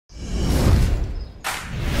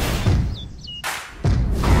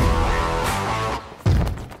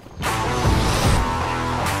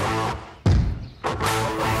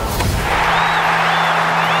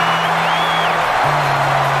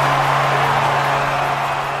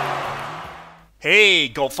Hey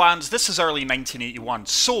golf fans, this is early 1981,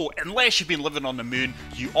 so unless you've been living on the moon,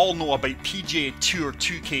 you all know about PGA Tour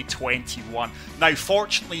 2K21. Now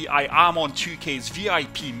fortunately I am on 2K's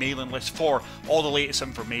VIP mailing list for all the latest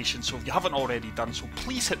information, so if you haven't already done so,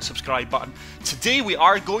 please hit the subscribe button. Today we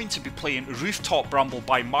are going to be playing Rooftop Rumble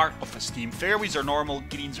by Mark of Esteem. Fairways are normal,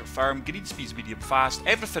 greens are firm, green speed's medium fast,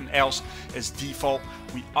 everything else is default.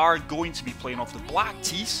 We are going to be playing off the black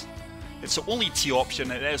tees. It's the only tee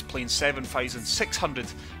option, and it is playing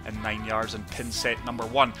 7,609 yards and pin set number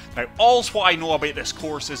 1. Now, all's what I know about this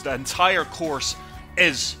course is the entire course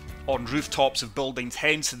is on rooftops of buildings,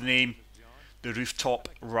 hence the name, the Rooftop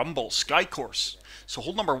Rumble Sky Course. So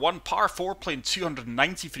hole number 1, par 4, playing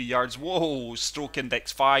 293 yards. Whoa, stroke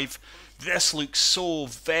index 5. This looks so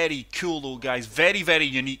very cool though, guys. Very, very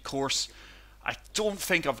unique course. I don't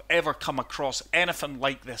think I've ever come across anything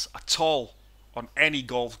like this at all on any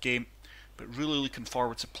golf game. But really looking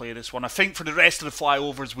forward to play this one. I think for the rest of the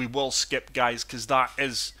flyovers we will skip, guys, because that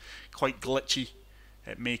is quite glitchy.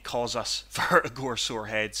 It may cause us vertigo or sore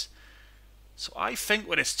heads. So I think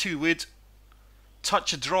with this 2-wood,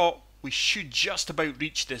 touch a draw, we should just about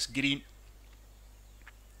reach this green.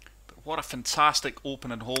 But what a fantastic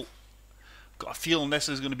opening hole. Got a feeling this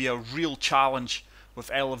is going to be a real challenge with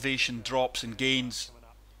elevation drops and gains.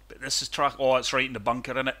 But this is track. Oh, it's right in the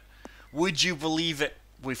bunker, isn't it? Would you believe it?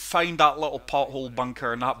 We've found that little pothole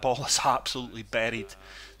bunker and that ball is absolutely buried.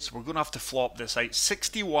 So we're going to have to flop this out.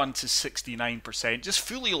 61 to 69%. Just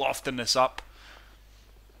fully lofting this up.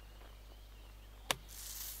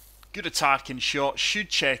 Good attacking shot.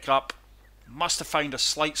 Should check up. Must have found a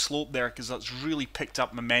slight slope there because that's really picked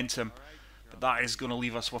up momentum. But that is going to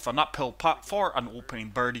leave us with an uphill putt for an opening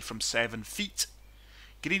birdie from 7 feet.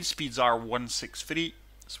 Green speeds are 163.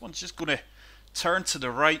 This one's just going to turn to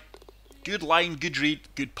the right. Good line, good read,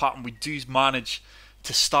 good putt, and we do manage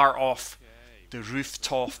to start off the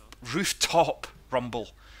rooftop Rumble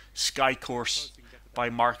Sky Course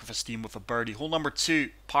by Mark of Esteem with a birdie. Hole number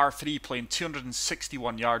 2, par 3, playing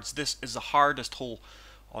 261 yards. This is the hardest hole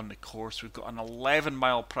on the course. We've got an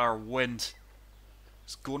 11-mile-per-hour wind.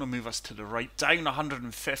 It's going to move us to the right, down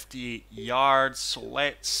 158 yards. So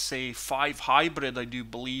let's say 5 hybrid, I do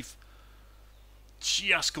believe.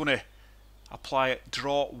 Just going to apply it,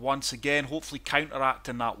 draw once again, hopefully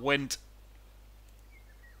counteracting that wind.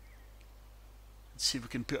 Let's see if we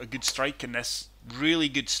can put a good strike in this. Really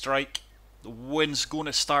good strike. The wind's going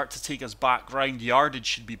to start to take us back round. Yardage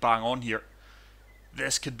should be bang on here.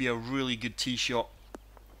 This could be a really good tee shot.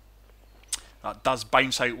 That does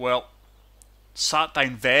bounce out well. Sat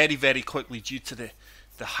down very, very quickly due to the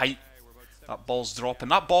height. That ball's dropping.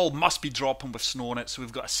 That ball must be dropping with snow on it. So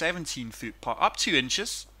we've got a 17-foot putt, up 2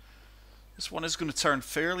 inches. This one is going to turn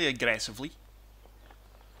fairly aggressively.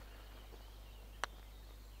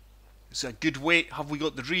 Is it a good weight? Have we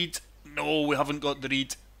got the read? No, we haven't got the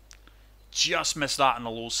read. Just missed that on the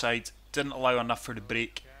low side. Didn't allow enough for the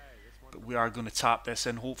break. But we are going to tap this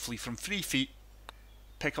in, hopefully from 3 feet.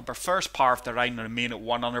 Pick up our first par of the round and remain at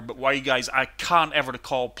 1 under. But why, guys, I can't ever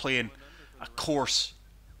recall playing a course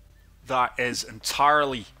that is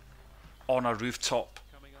entirely on a rooftop.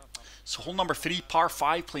 So hole number 3, par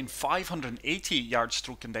 5, playing 588 yards,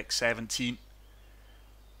 stroke index 17.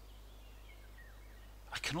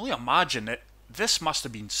 I can only imagine it. This must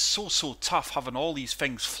have been so tough having all these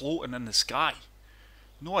things floating in the sky.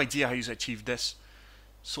 No idea how he's achieved this.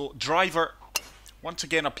 So driver, once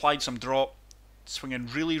again applied some drop, swinging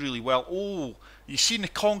really well. Oh, you seen the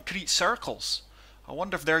concrete circles? I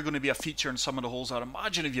wonder if they're going to be a feature in some of the holes. I'd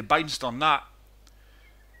imagine if you bounced on that,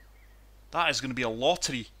 that is going to be a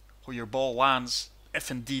lottery where your ball lands,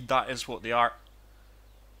 if indeed that is what they are.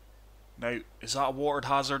 Now, is that a water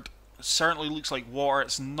hazard? It certainly looks like water.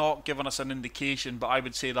 It's not giving us an indication, but I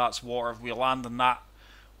would say that's water. If we land on that,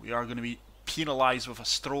 we are going to be penalised with a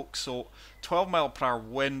stroke. So 12-mile-per-hour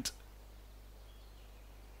wind.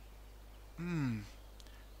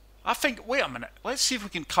 I think, wait a minute, let's see if we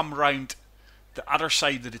can come round the other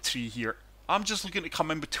side of the tree here. I'm just looking to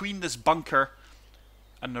come in between this bunker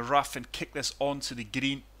and the rough and kick this onto the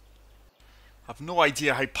green. I've no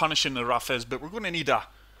idea how punishing the rough is, but we're going to need a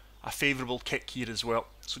favourable kick here as well.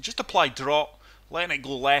 So just apply draw, letting it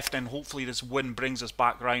go left, and hopefully this wind brings us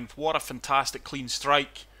back round. What a fantastic clean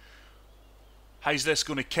strike. How's this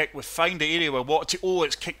going to kick? We've found the area where water to... Oh,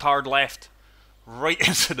 it's kicked hard left. Right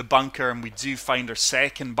into the bunker, and we do find our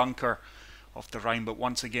second bunker of the round. But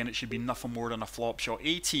once again, it should be nothing more than a flop shot.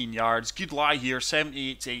 18 yards. Good lie here,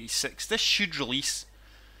 78 to 86. This should release.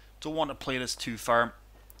 Don't want to play this too firm.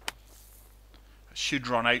 It should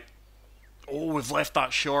run out. Oh, we've left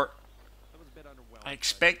that short. I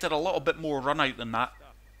expected a little bit more run out than that.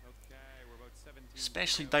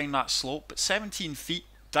 especially down that slope. But 17 feet,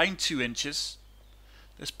 down 2 inches.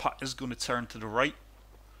 This putt is going to turn to the right.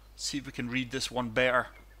 See if we can read this one better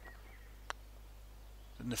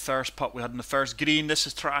than the first putt we had in the first green. This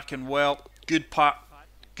is tracking well. Good putt,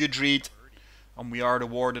 good read. And we are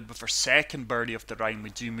rewarded with our second birdie of the round. We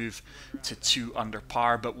do move to 2 under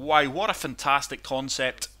par. But wow, what a fantastic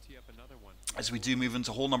concept as we do move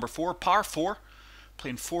into hole number 4. Par 4,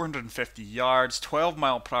 playing 450 yards, 12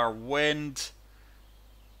 mile per hour wind,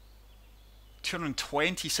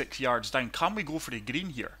 226 yards down. Can we go for the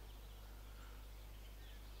green here?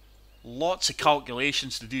 Lots of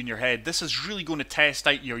calculations to do in your head. This is really going to test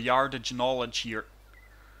out your yardage knowledge here.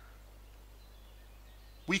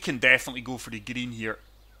 We can definitely go for the green here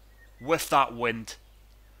with that wind.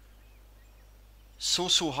 So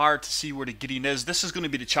hard to see where the green is. This is going to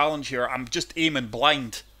be the challenge here. I'm just aiming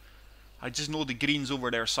blind. I just know the green's over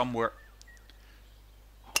there somewhere.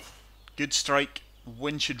 Good strike.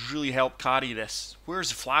 Wind should really help carry this. Where's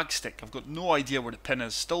the flag stick? I've got no idea where the pin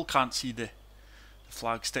is. Still can't see the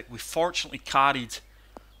flag stick. We fortunately carried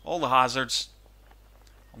all the hazards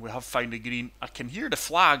and we have found the green. I can hear the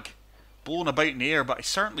flag blowing about in the air, but I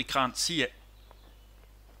certainly can't see it.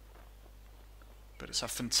 But it's a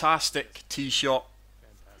fantastic tee shot,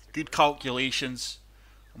 good calculations,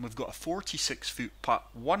 and we've got a 46 foot putt,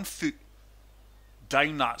 1 foot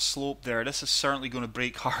down that slope there. This is certainly going to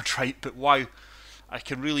break hard right, but wow, I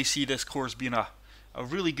can really see this course being a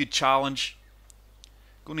really good challenge.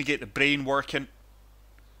 Going to get the brain working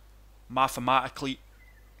mathematically,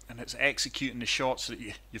 and it's executing the shots that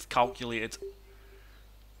you've calculated.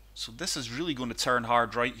 So this is really going to turn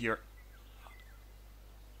hard right here.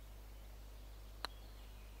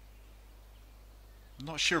 I'm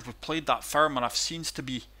not sure if we've played that firm enough. Seems to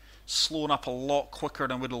be slowing up a lot quicker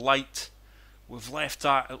than we'd have liked. We've left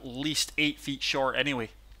that at least 8 feet short anyway.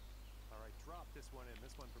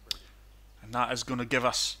 And that is going to give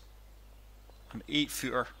us an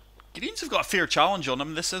 8-footer. Greens have got a fair challenge on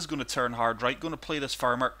them. This is going to turn hard right. Going to play this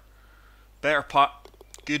firmer. Better putt.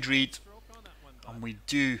 Good read. And we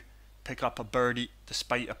do pick up a birdie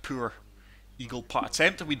despite a poor eagle putt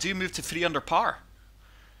attempt. And we do move to 3 under par.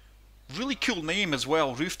 Really cool name as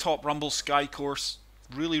well. Rooftop Rumble Sky Course.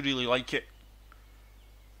 Really like it.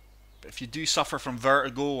 But if you do suffer from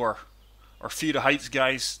vertigo or fear of heights,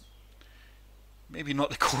 guys, maybe not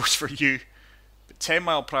the course for you. But 10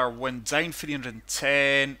 mile per hour wind, down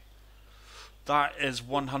 310. That is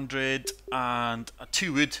 100 and a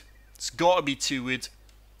 2 wood. It's got to be 2 wood.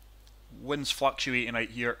 Wind's fluctuating out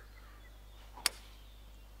here.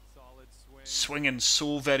 Swinging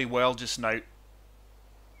so very well just now.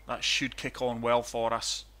 That should kick on well for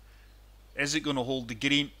us. Is it going to hold the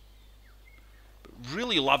green? But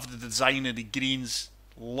really love the design of the greens.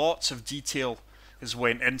 Lots of detail has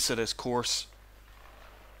went into this course.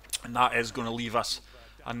 And that is going to leave us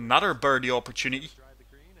another birdie opportunity.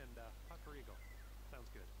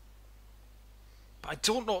 But I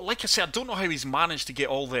don't know, like I said, I don't know how he's managed to get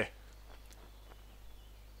all the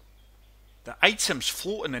items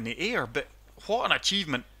floating in the air, but what an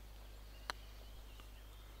achievement.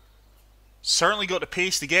 Certainly got the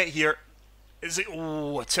pace to get here. Is it?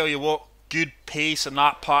 Oh, I tell you what, good pace in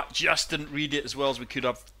that putt. Just didn't read it as well as we could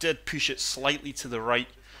have. Did push it slightly to the right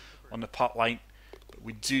on the putt line. But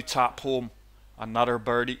we do tap home another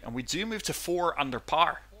birdie. And we do move to 4 under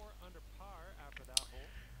par.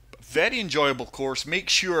 But very enjoyable course. Make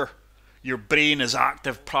sure your brain is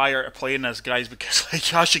active prior to playing this, guys, because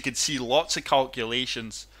like as you can see, lots of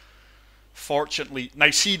calculations. Fortunately, now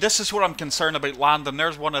see, this is where I'm concerned about landing.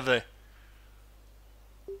 There's one of the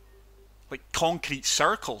like concrete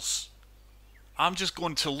circles. I'm just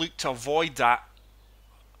going to look to avoid that.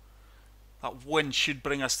 That wind should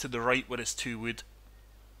bring us to the right with this 2 wood.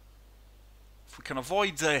 If we can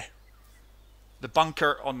avoid the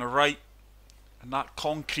bunker on the right and that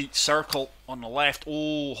concrete circle on the left.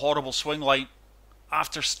 Oh, horrible swing line.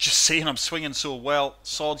 After just saying I'm swinging so well,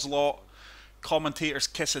 sod's law, commentator's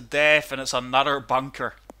kiss of death, and it's another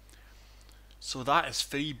bunker. So that is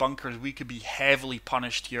 3 bunkers. We could be heavily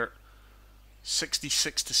punished here.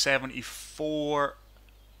 66 to 74.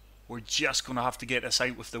 We're just going to have to get this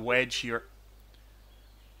out with the wedge here.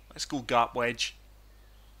 Let's go gap wedge.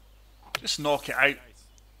 Just knock it out.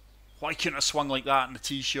 Why couldn't I swung like that in the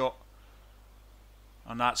tee shot?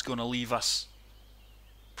 And that's going to leave us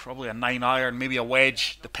probably a 9 iron, maybe a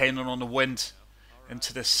wedge, depending on the wind,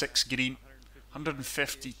 into the 6 green.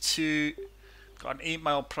 152. Got an 8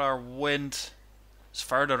 mile per hour wind. It's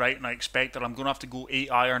further right than I expected. I'm going to have to go 8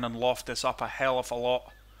 iron and loft this up a hell of a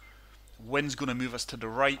lot. Wind's going to move us to the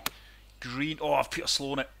right. Green. Oh, I've put a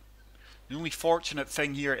slow in it. The only fortunate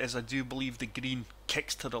thing here is I do believe the green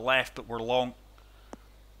kicks to the left, but we're long.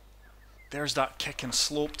 There's that kick and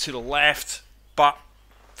slope to the left, but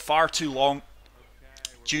far too long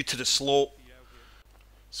due to the slope.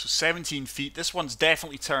 So 17 feet. This one's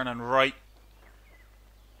definitely turning right.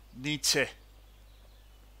 Need to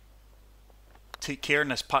take care in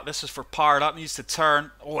this putt. This is for par. That needs to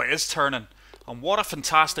turn. Oh, it is turning. And what a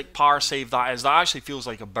fantastic par save that is. That actually feels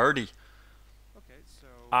like a birdie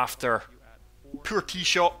after poor tee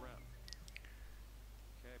shot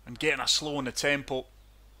and getting a slow in the tempo.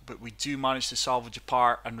 But we do manage to salvage a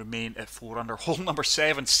par and remain at 4 under. Hole number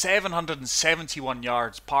 7, 771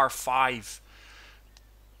 yards, par 5.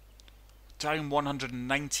 Down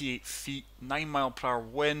 198 feet, 9 mile per hour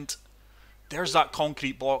wind. There's that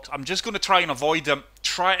concrete block. I'm just going to try and avoid them.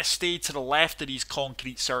 Try to stay to the left of these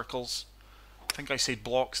concrete circles. I think I said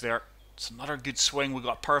blocks there. It's another good swing. We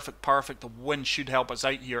got perfect. The wind should help us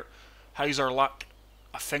out here. How's our luck?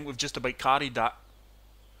 I think we've just about carried that.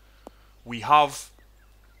 We have.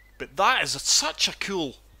 But that is such a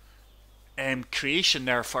cool creation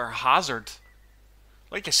there for a hazard.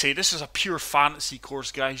 Like I say, this is a pure fantasy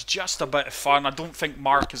course, guys. Just a bit of fun. I don't think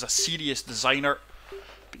Mark is a serious designer,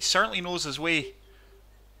 but he certainly knows his way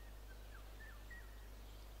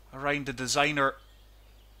around the designer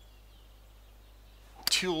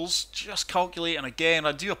tools. Just calculating again.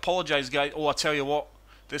 I do apologise, guys. Oh, I tell you what,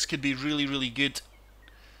 this could be really, really good.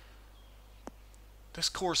 This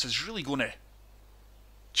course is really going to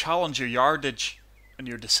challenge your yardage and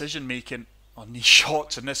your decision making on these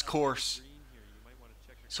shots in this course.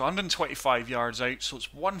 So 125 yards out, so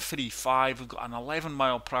it's 135. We've got an 11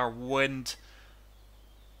 mile per hour wind.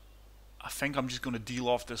 I think I'm just going to deal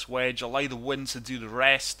off this wedge, allow the wind to do the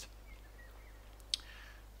rest.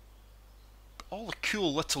 But all the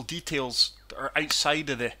cool little details that are outside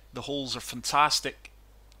of the holes are fantastic.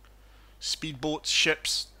 Speedboats,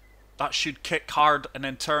 ships, that should kick hard and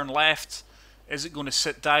then turn left. Is it going to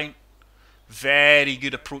sit down? Very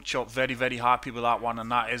good approach shot. Very, very happy with that one. And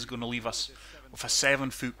that is going to leave us with a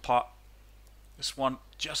 7-foot putt. This one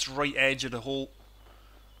just right edge of the hole.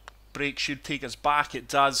 Break should take us back. It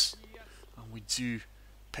does. And we do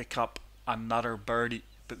pick up another birdie.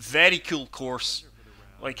 But very cool course.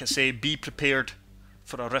 Like I say, be prepared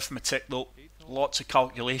for arithmetic though. Lots of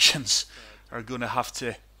calculations are going to have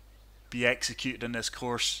to be executed in this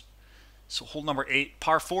course. So hole number 8,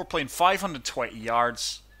 par 4, playing 520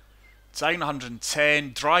 yards, down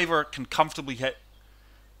 110. Driver can comfortably hit,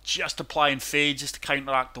 just applying fade, just to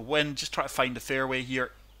counteract the wind. Just try to find the fairway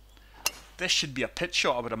here. This should be a pitch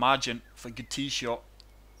shot, I would imagine, for a good tee shot.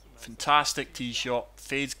 Fantastic tee shot,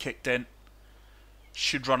 fade's kicked in.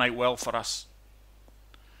 Should run out well for us.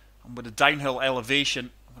 And with the downhill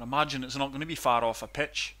elevation, I would imagine it's not going to be far off a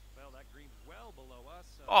pitch.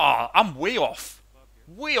 Oh, I'm way off.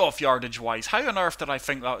 Way off yardage wise. How on earth did I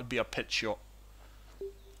think that would be a pitch shot?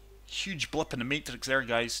 Huge blip in the matrix there,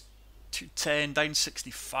 guys. 210, down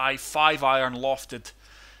 65, 5 iron lofted.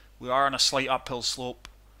 We are on a slight uphill slope.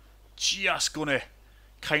 Just going to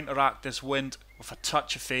counteract this wind with a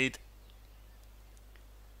touch of fade.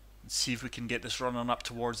 And see if we can get this running up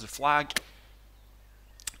towards the flag.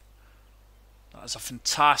 That is a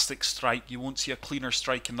fantastic strike. You won't see a cleaner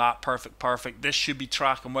strike in that. Perfect. This should be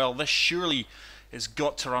tracking well. This surely has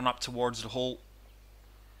got to run up towards the hole.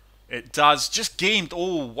 It does. Just gained.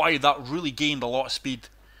 Oh, wow, that really gained a lot of speed.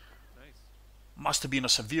 Must have been a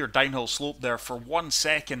severe downhill slope there for 1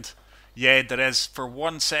 second. Yeah, there is. For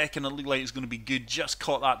 1 second, it looked like it was going to be good. Just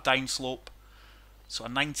caught that down slope. So a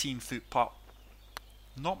 19-foot putt.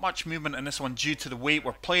 Not much movement in this one due to the weight.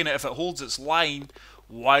 We're playing it if it holds its line.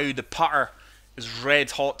 Wow, the putter is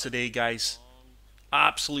red hot today, guys.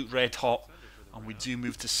 Absolute red hot. And we do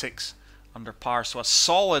move to 6 under par. So a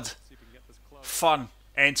solid, fun,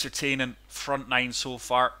 entertaining front 9 so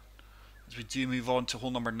far. As we do move on to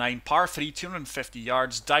hole number 9. Par 3, 250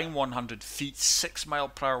 yards, down 100 feet, 6 mile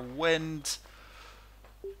per hour wind.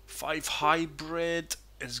 5 hybrid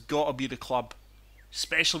has got to be the club.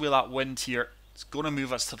 Especially with that wind here. It's going to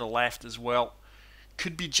move us to the left as well.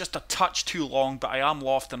 Could be just a touch too long, but I am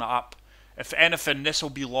lofting it up. If anything, this will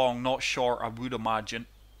be long, not short, I would imagine.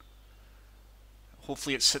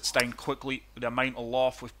 Hopefully it sits down quickly with the amount of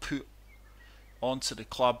loft we've put onto the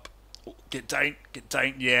club. Oh, get down.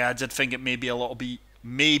 Yeah, I did think it may be a little bit,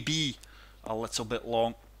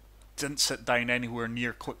 long. Didn't sit down anywhere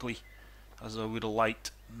near quickly as I would have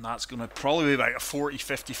liked. And that's going to probably be about a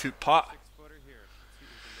 40-50 foot putt.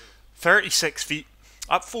 36 feet,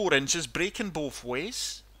 up 4 inches, breaking both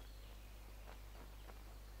ways.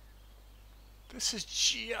 This is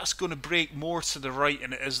just going to break more to the right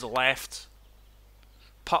than it is the left.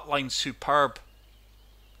 Putt line superb.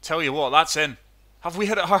 Tell you what, that's in. Have we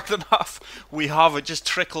hit it hard enough? We have. It just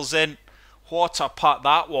trickles in. What a putt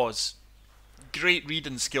that was. Great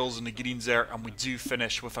reading skills on the greens there, and we do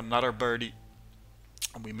finish with another birdie.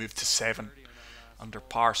 And we move to 7 under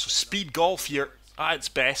par. So speed golf here at its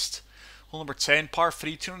best. Hole number 10, par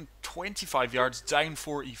 3, 225 yards, down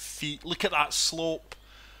 40 feet. Look at that slope.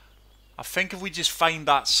 I think if we just find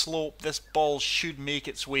that slope, this ball should make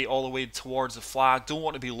its way all the way towards the flag. Don't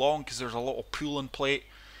want to be long because there's a little pull and plate.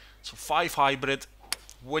 So 5 hybrid.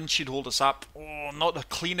 Wind should hold us up. Oh, not the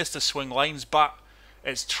cleanest of swing lines, but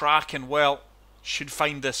it's tracking well. Should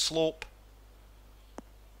find this slope.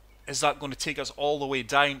 Is that going to take us all the way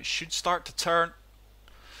down? Should start to turn.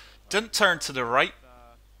 Didn't turn to the right,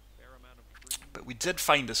 but we did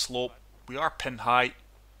find a slope. We are pin high.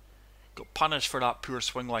 Got punished for that poor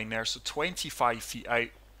swing line there. So 25 feet out.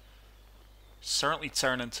 Certainly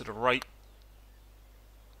turning to the right.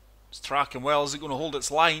 It's tracking well. Is it going to hold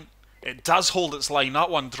its line? It does hold its line. That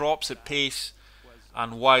one drops at pace.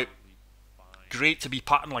 And wow. Great to be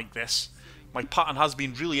putting like this. My putting has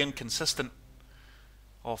been really inconsistent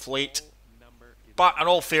of late. But in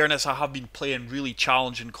all fairness, I have been playing really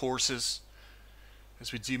challenging courses.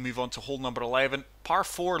 As we do move on to hole number 11. Par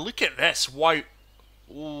 4. Look at this. Wow.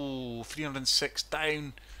 Oh, 306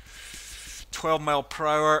 down. 12 mile per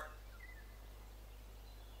hour.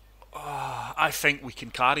 Oh, I think we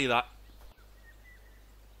can carry that.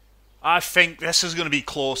 I think this is going to be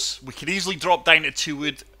close. We could easily drop down to 2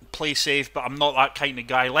 wood, play safe, but I'm not that kind of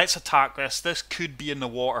guy. Let's attack this. This could be in the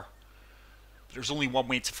water. But there's only one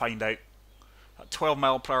way to find out. That 12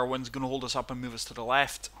 mile per hour wind's going to hold us up and move us to the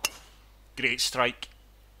left. Great strike.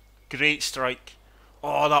 Great strike.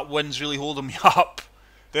 Oh, that wind's really holding me up.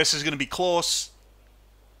 This is going to be close.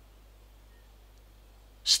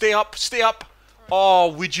 Stay up, stay up.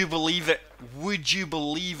 Oh, would you believe it? Would you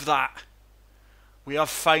believe that? We have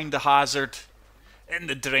found the hazard in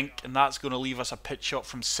the drink, and that's going to leave us a pitch shot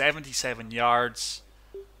from 77 yards.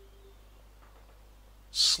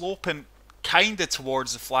 Sloping kind of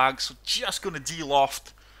towards the flag, so just going to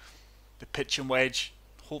de-loft the pitching wedge.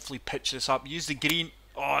 Hopefully pitch this up. Use the green.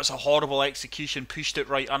 Oh, it's a horrible execution. Pushed it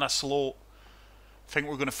right on a slope. I think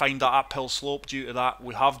we're going to find that uphill slope due to that.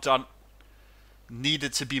 We have done.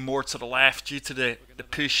 Needed to be more to the left due to the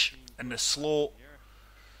push and the slope.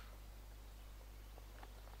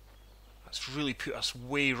 That's really put us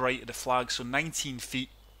way right at the flag. So 19 feet.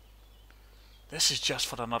 This is just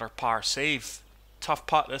for another par save. Tough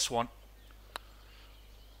putt, this one.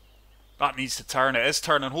 That needs to turn. It is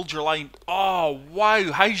turning. Hold your line. Oh,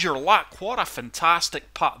 wow. How's your luck? What a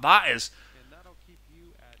fantastic putt that is.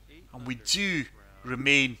 And we do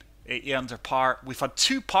remain 80 under par. We've had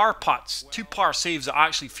 2 par putts, 2 par saves that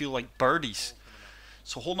actually feel like birdies.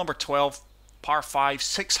 So hole number 12, par 5,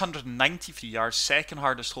 693 yards, second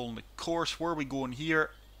hardest hole in the course. Where are we going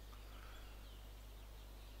here?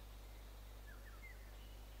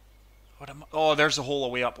 Oh, there's a hole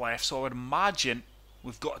away up left. So I would imagine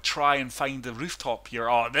we've got to try and find the rooftop here.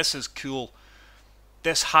 Oh, this is cool.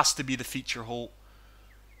 This has to be the feature hole.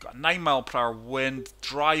 Got a 9 mile per hour wind.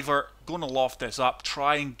 Driver, going to loft this up.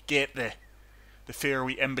 Try and get the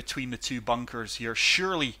fairway in between the 2 bunkers here.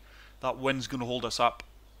 Surely that wind's going to hold us up.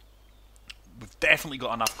 We've definitely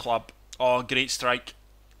got enough club. Oh, great strike.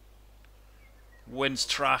 Wind's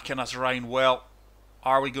tracking us around well.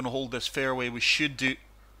 Are we going to hold this fairway? We should do.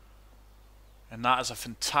 And that is a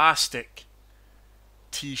fantastic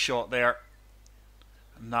tee shot there.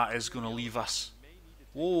 And that is going to leave us.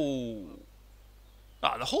 Whoa.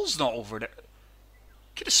 Ah, the hole's not over there.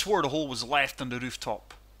 Could have swore the hole was left on the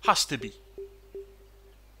rooftop. Has to be.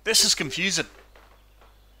 This is confusing.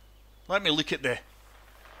 Let me look at the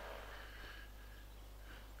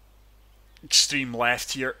extreme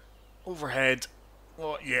left here. Overhead.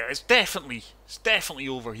 Oh yeah, it's definitely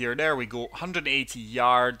over here. There we go. 180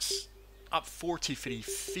 yards. Up 43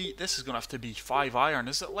 feet. This is going to have to be 5 iron,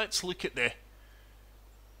 is it? Let's look at the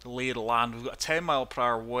lay of the land. We've got a 10 mile per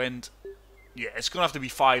hour wind. Yeah, it's going to have to be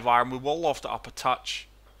 5 iron. We will loft it up a touch.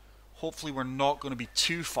 Hopefully we're not going to be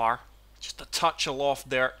too far. Just a touch aloft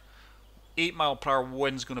there. 8 mile per hour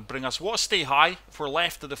wind's going to bring us. What, stay high? If we're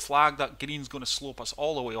left of the flag, that green's going to slope us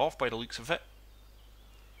all the way off by the looks of it.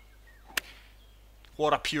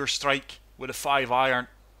 What a pure strike with a 5 iron.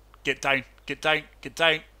 Get down, get down, get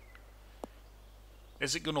down.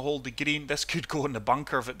 Is it going to hold the green? This could go in the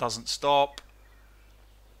bunker if it doesn't stop.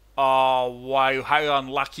 Oh, wow. How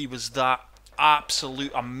unlucky was that?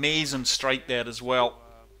 Absolute amazing strike there as well.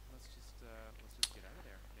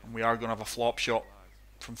 And we are going to have a flop shot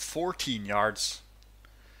from 14 yards.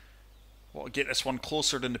 Want to get this one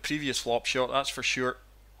closer than the previous flop shot, that's for sure.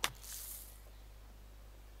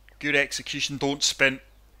 Good execution, don't spin.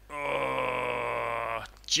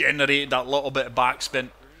 Generated that little bit of backspin.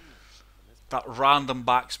 That random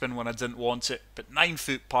backspin when I didn't want it. But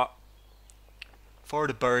 9-foot putt for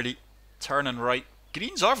the birdie. Turning right.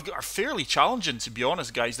 Greens are fairly challenging, to be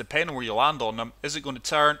honest, guys, depending where you land on them. Is it going to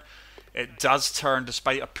turn? It does turn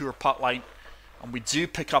despite a poor putt line. And we do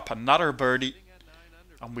pick up another birdie.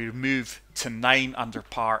 And we move to 9 under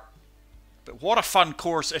par. But what a fun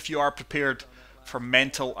course if you are prepared for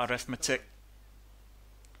mental arithmetic.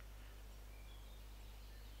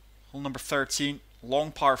 Hole number 13.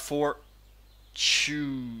 Long par 4.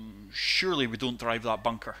 Surely we don't drive that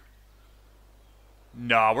bunker.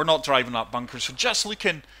 No, we're not driving that bunker. So just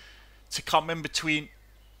looking to come in between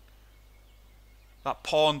that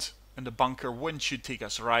pond and the bunker. Wind should take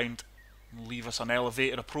us around and leave us an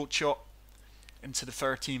elevated approach shot into the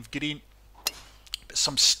 13th green. But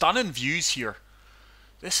some stunning views here.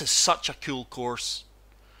 This is such a cool course.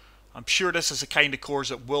 I'm sure this is the kind of course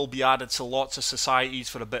that will be added to lots of societies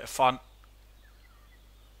for a bit of fun.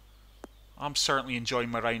 I'm certainly enjoying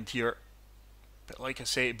my round here. But like I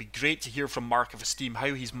say, it'd be great to hear from Mark of Esteem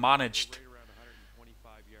how he's managed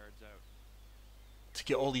to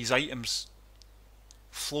get all these items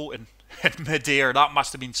floating in mid-air. That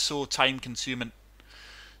must have been so time consuming.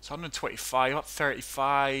 It's 125, up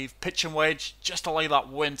 35. Pitch and wedge, just allow that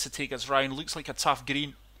wind to take us round. Looks like a tough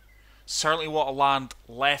green. Certainly want to land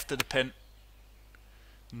left of the pin.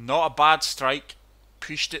 Not a bad strike.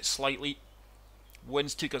 Pushed it slightly.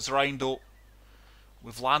 Winds took us round though.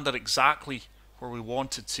 We've landed exactly where we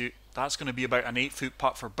wanted to. That's going to be about an 8-foot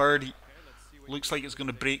putt for birdie. Looks like it's going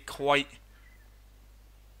to break quite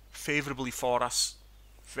favourably for us.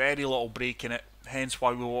 Very little break in it, hence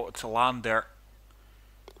why we wanted to land there.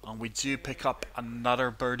 And we do pick up another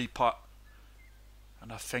birdie putt.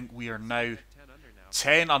 And I think we are now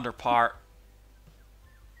 10 under par.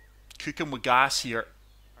 Cooking with gas here.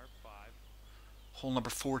 Hole number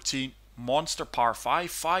 14. Monster par 5.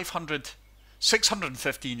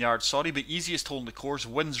 615 yards, sorry, but easiest hole in the course.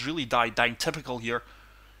 Winds really died down. Typical here.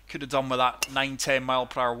 Could have done with that 9-10 mile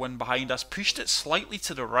per hour wind behind us. Pushed it slightly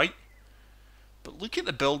to the right. But look at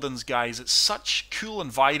the buildings, guys. It's such cool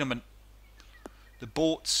environment. The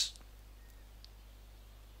boats.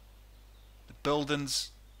 The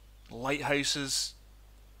buildings. The lighthouses.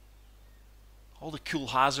 All the cool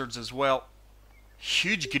hazards as well.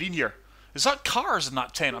 Huge green here. Is that cars in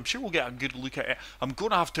that tent? I'm sure we'll get a good look at it. I'm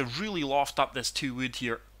going to have to really loft up this 2-wood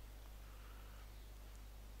here.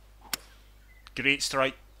 Great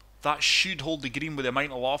strike. That should hold the green with the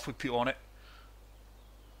amount of loft we put on it.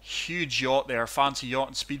 Huge yacht there. Fancy yacht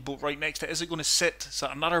and speedboat right next to it. Is it going to sit? Is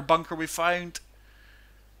that another bunker we found?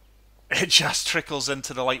 It just trickles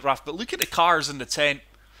into the light raft. But look at the cars in the tent.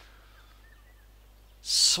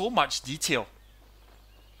 So much detail.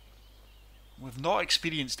 We've not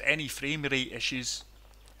experienced any frame rate issues,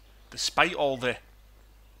 despite all the...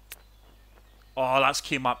 Oh, that's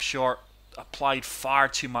came up short. Applied far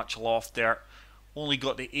too much loft there. Only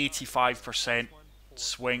got the 85%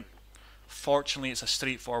 swing. Fortunately, it's a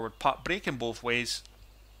straightforward putt. Breaking both ways.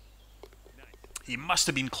 He must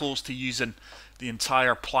have been close to using the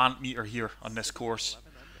entire plant meter here on this course.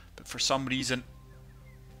 But for some reason,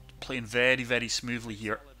 playing very, very smoothly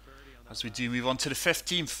here. As we do move on to the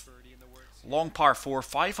 15th. Long par 4,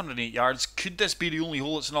 508 yards. Could this be the only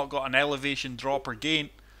hole that's not got an elevation drop or gain?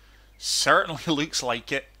 Certainly looks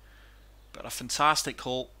like it. But a fantastic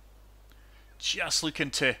hole. Just looking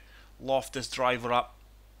to loft this driver up.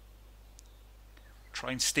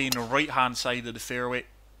 Try and stay in the right hand side of the fairway.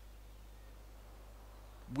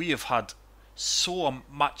 We have had so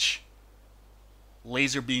much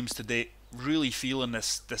laser beams today. Really feeling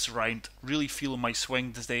this round. Really feeling my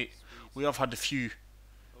swing today. We have had a few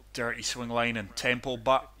dirty swing line and tempo,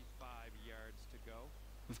 but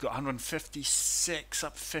we've got 156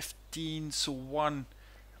 up 15, so 1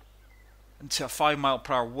 into a 5 mile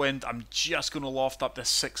per hour wind. I'm just going to loft up this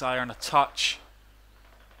 6-iron a touch,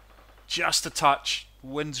 just a touch.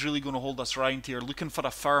 Wind's really going to hold us round here. Looking for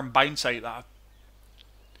a firm bounce out. That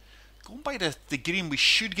going by the green, we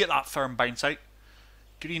should get that firm bounce out.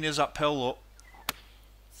 Green is uphill though.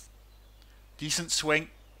 Decent swing.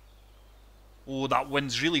 Oh, that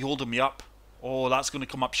wind's really holding me up. Oh, that's going to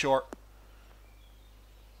come up short.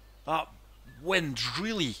 That wind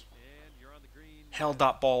really held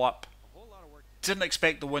that ball up. Didn't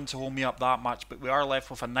expect the wind to hold me up that much, but we are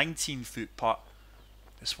left with a 19-foot putt.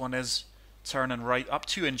 This one is turning right, up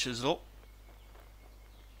 2 inches though.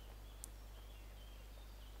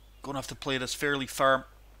 Going to have to play this fairly firm.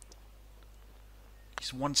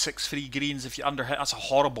 These 163 greens, if you underhit, that's a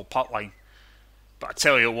horrible putt line. But I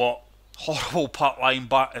tell you what, Horrible putt line,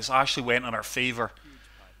 but it's actually went in our favour.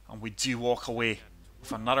 And we do walk away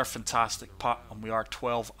with another fantastic putt, and we are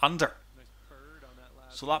 12 under.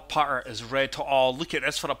 So that putter is red hot. Oh, look at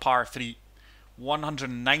this for a par 3.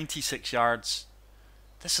 196 yards.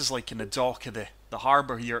 This is like in the dock of the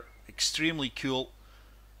harbour here. Extremely cool.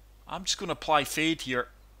 I'm just going to apply fade here.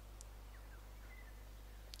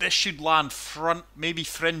 This should land front, maybe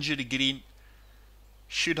fringe of the green.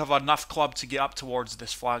 Should have enough club to get up towards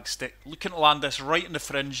this flag stick. Looking to land this right in the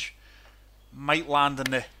fringe. Might land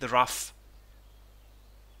in the rough.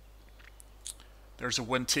 There's a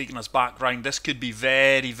wind taking us back round. This could be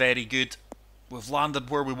very, very good. We've landed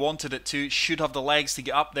where we wanted it to. Should have the legs to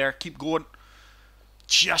get up there. Keep going.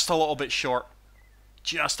 Just a little bit short.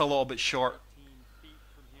 Just a little bit short.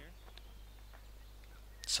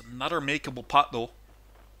 It's another makeable putt though.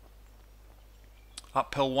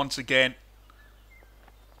 Uphill once again.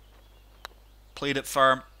 Played it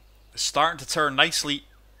firm. It's starting to turn nicely.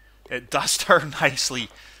 It does turn nicely.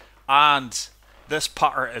 And this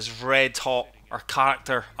putter is red hot. Our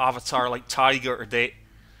character avatar like Tiger today.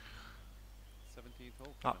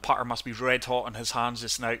 That putter must be red hot in his hands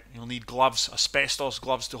just now. You'll need gloves, asbestos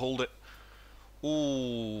gloves to hold it.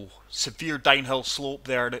 Oh, severe downhill slope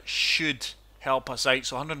there that should help us out.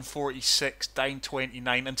 So 146 down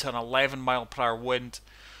 29 into an 11 mph wind.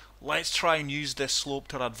 Let's try and use this slope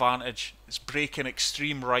to our advantage. It's breaking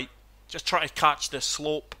extreme right. Just try to catch this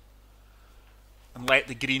slope and let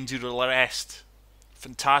the green do the rest.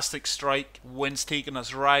 Fantastic strike. Wind's taking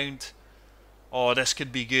us round. Oh, this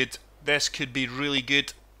could be good. This could be really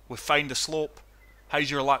good. We found the slope. How's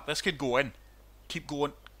your luck? This could go in. Keep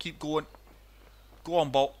going. Keep going. Go on,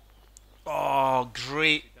 ball. Oh,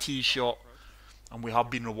 great tee shot. And we have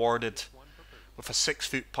been rewarded with a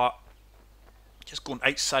 6-foot putt. Just going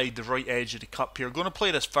outside the right edge of the cup here. Going to play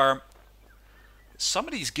this firm. Some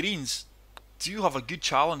of these greens do have a good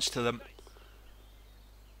challenge to them.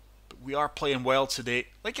 But we are playing well today.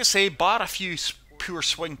 Like I say, bar a few poor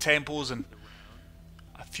swing tempos and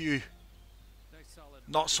a few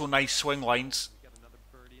not so nice swing lines.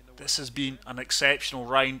 This has been an exceptional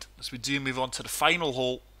round as we do move on to the final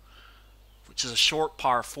hole, which is a short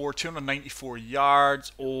par 4, 294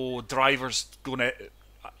 yards. Oh, driver's gonna,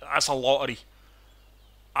 that's a lottery.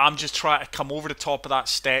 I'm just trying to come over the top of that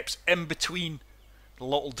steps, in between the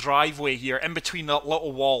little driveway here, in between that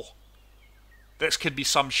little wall. This could be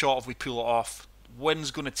some shot if we pull it off.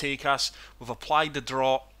 Wind's going to take us. We've applied the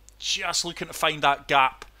draw, just looking to find that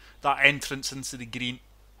gap, that entrance into the green,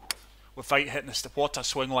 without hitting the step. What a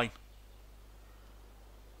swing line.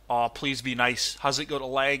 Oh, please be nice. Has it got the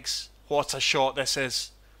legs? What a shot this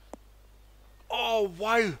is. Oh,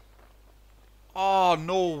 wow. Oh,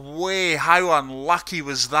 no way. How unlucky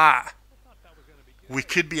was that? We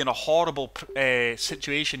could be in a horrible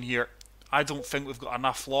situation here. I don't think we've got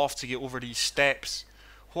enough loft to get over these steps.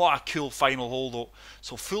 What a cool final hole though.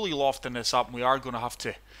 So fully lofting this up, and we are going to have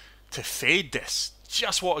to fade this.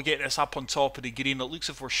 Just want to get this up on top of the green. It looks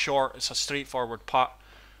if we're short, it's a straightforward putt.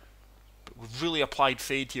 But we've really applied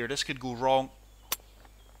fade here. This could go wrong.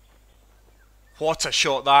 What a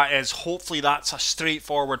shot that is. Hopefully that's a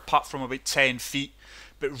straightforward putt from about 10 feet.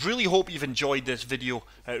 But really hope you've enjoyed this video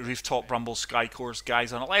at Rooftop Rumble Sky Course,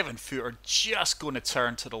 guys. An 11-footer just going to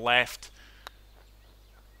turn to the left.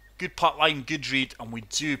 Good putt line, good read, and we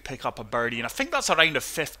do pick up a birdie. And I think that's around a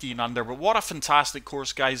 15 under. But what a fantastic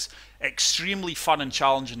course, guys. Extremely fun and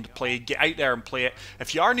challenging to play. Get out there and play it.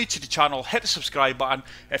 If you are new to the channel, hit the subscribe button.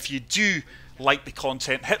 If you do like the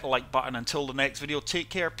content, hit the like button. Until the next video,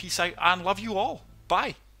 take care, peace out, and love you all.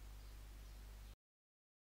 Bye.